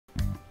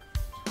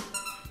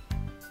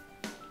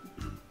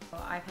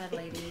I've had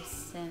Lady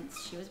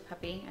since she was a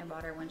puppy. I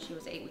bought her when she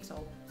was 8 weeks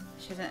old.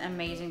 She has an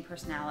amazing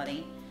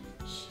personality.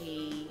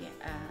 She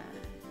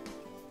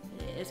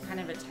is kind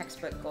of a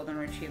textbook golden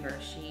retriever.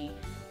 She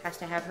has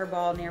to have her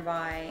ball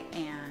nearby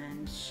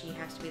and she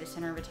has to be the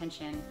center of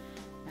attention.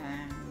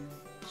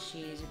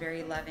 She's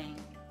very loving.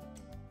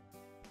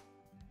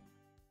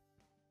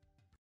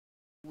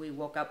 We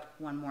woke up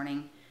one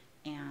morning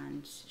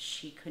and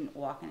she couldn't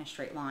walk in a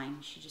straight line.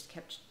 She just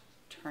kept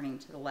turning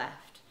to the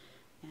left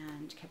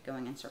and kept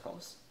going in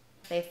circles.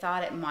 They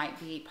thought it might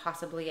be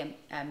possibly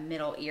a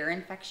middle ear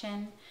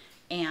infection,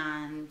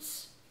 and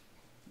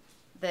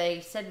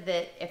they said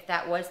that if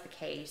that was the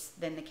case,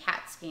 then the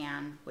CAT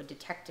scan would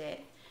detect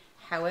it.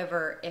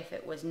 However, if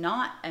it was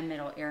not a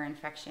middle ear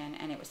infection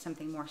and it was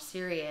something more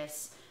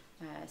serious,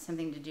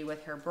 something to do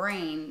with her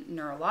brain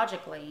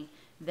neurologically,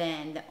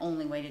 then the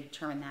only way to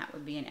determine that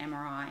would be an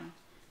MRI.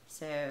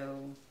 So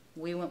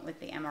we went with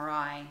the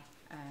MRI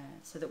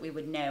so that we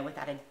would know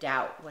without a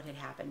doubt what had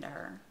happened to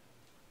her.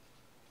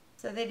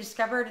 So they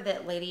discovered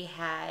that Lady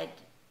had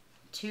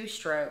 2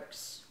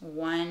 strokes,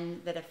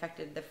 one that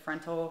affected the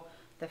frontal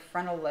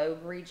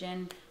lobe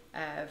region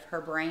of her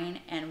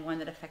brain, and one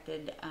that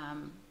affected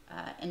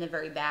in the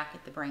very back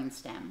at the brain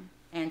stem.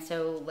 And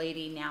so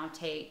Lady now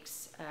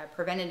takes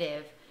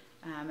preventative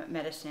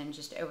medicine,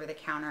 just over the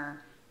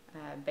counter,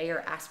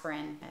 Bayer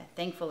aspirin.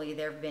 Thankfully,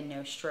 there have been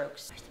no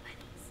strokes.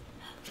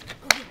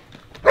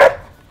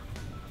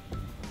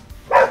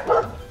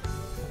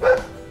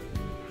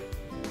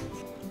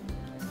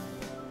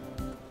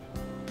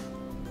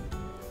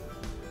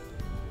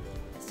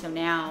 So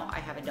now I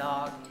have a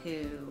dog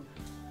who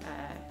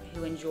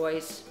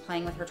enjoys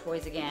playing with her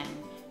toys again,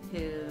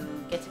 who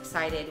gets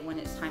excited when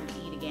it's time to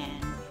eat again,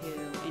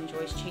 who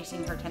enjoys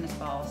chasing her tennis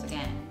balls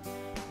again,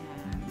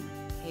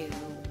 who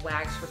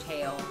wags her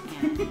tail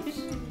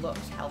and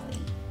looks healthy.